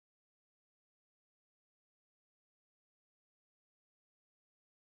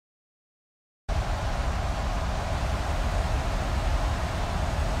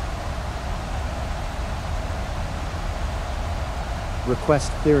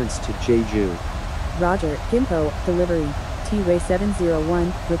Request clearance to Jeju. Roger, Gimpo, delivery. T-Way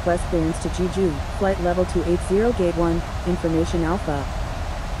 701, request clearance to Jeju, flight level 280 gate 1, information alpha.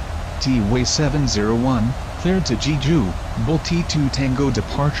 T-Way 701, cleared to Jeju, Bull T2 Tango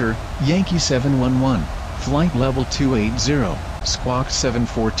departure, Yankee 711, flight level 280, squawk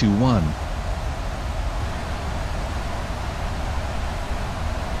 7421.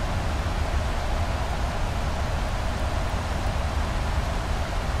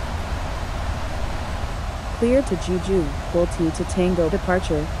 Clear to Jeju, Bull T to Tango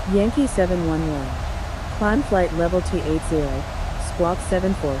departure, Yankee 711. Climb flight level 280, squawk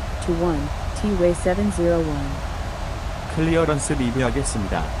 7421, T-Way 701. 클리어런스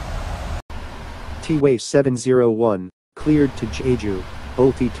리뷰하겠습니다. T-Way 701, cleared to Jeju,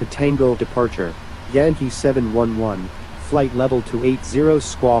 Bulti to Tango departure, Yankee 711, flight level 280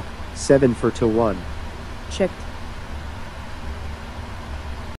 squawk, 7421. Checked.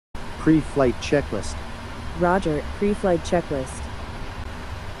 Pre-flight checklist. Roger, pre-flight checklist.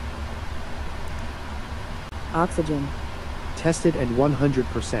 Oxygen. Tested and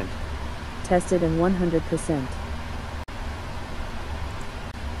 100%. Tested and 100%.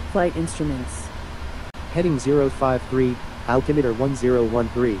 Flight instruments. Heading 053, altimeter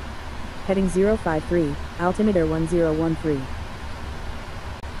 1013. Heading 053, altimeter 1013.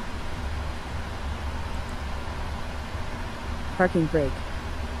 Parking brake.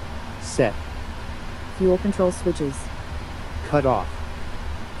 Set. Fuel control switches. Cut off.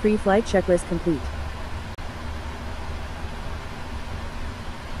 Pre-flight checklist complete.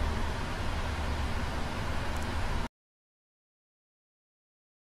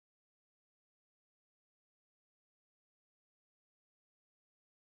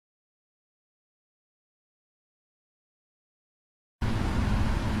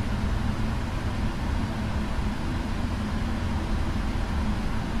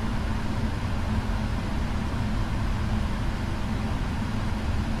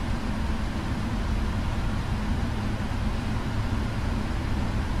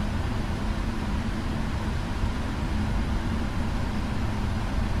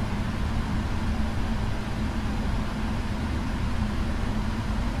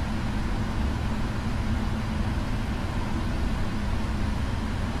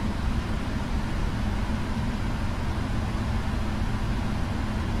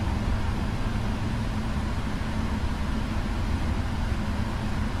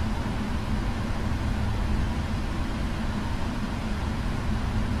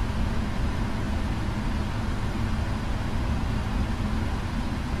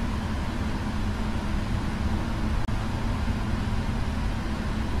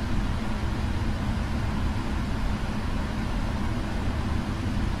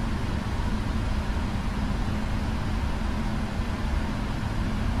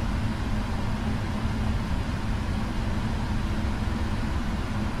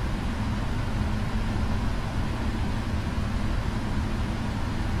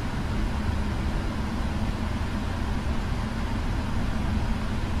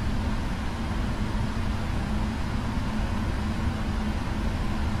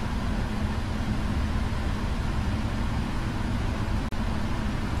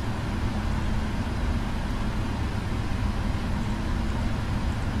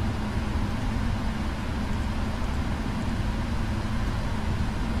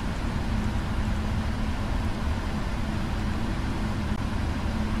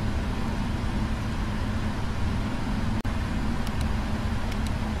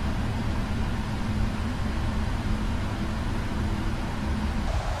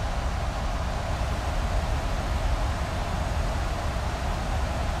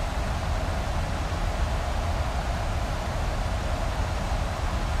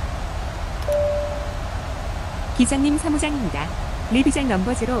 기장님 사무장입니다. 리비장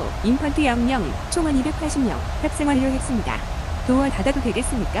넘버즈로 인펀트 00, 총원 280명, 탑승 완료했습니다. 도어 닫아도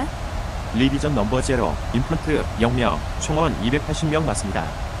되겠습니까? 리비전 넘버 0, 인펀트 0명, 총원 280명 맞습니다.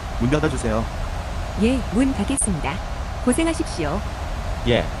 문 닫아주세요. 예, 문 닫겠습니다. 고생하십시오.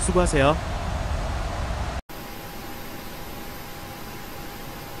 예, 수고하세요.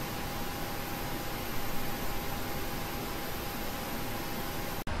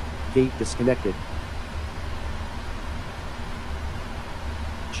 Gate disconnected.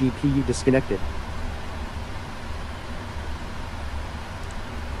 GPU disconnected.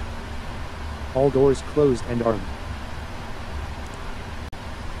 All doors closed and armed.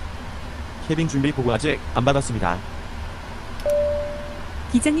 캐빈 준비 보고 아직 안 받았습니다.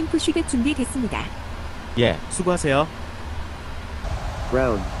 기장님 푸시백 준비됐습니다. 예, 수고하세요.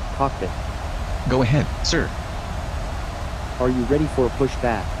 Ground, cockpit. Go ahead, sir. Are you ready for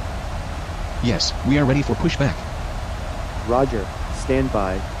pushback? Yes, we are ready for pushback. Roger, stand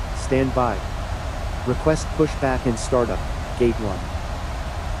by, stand by. Request pushback and startup, gate 1.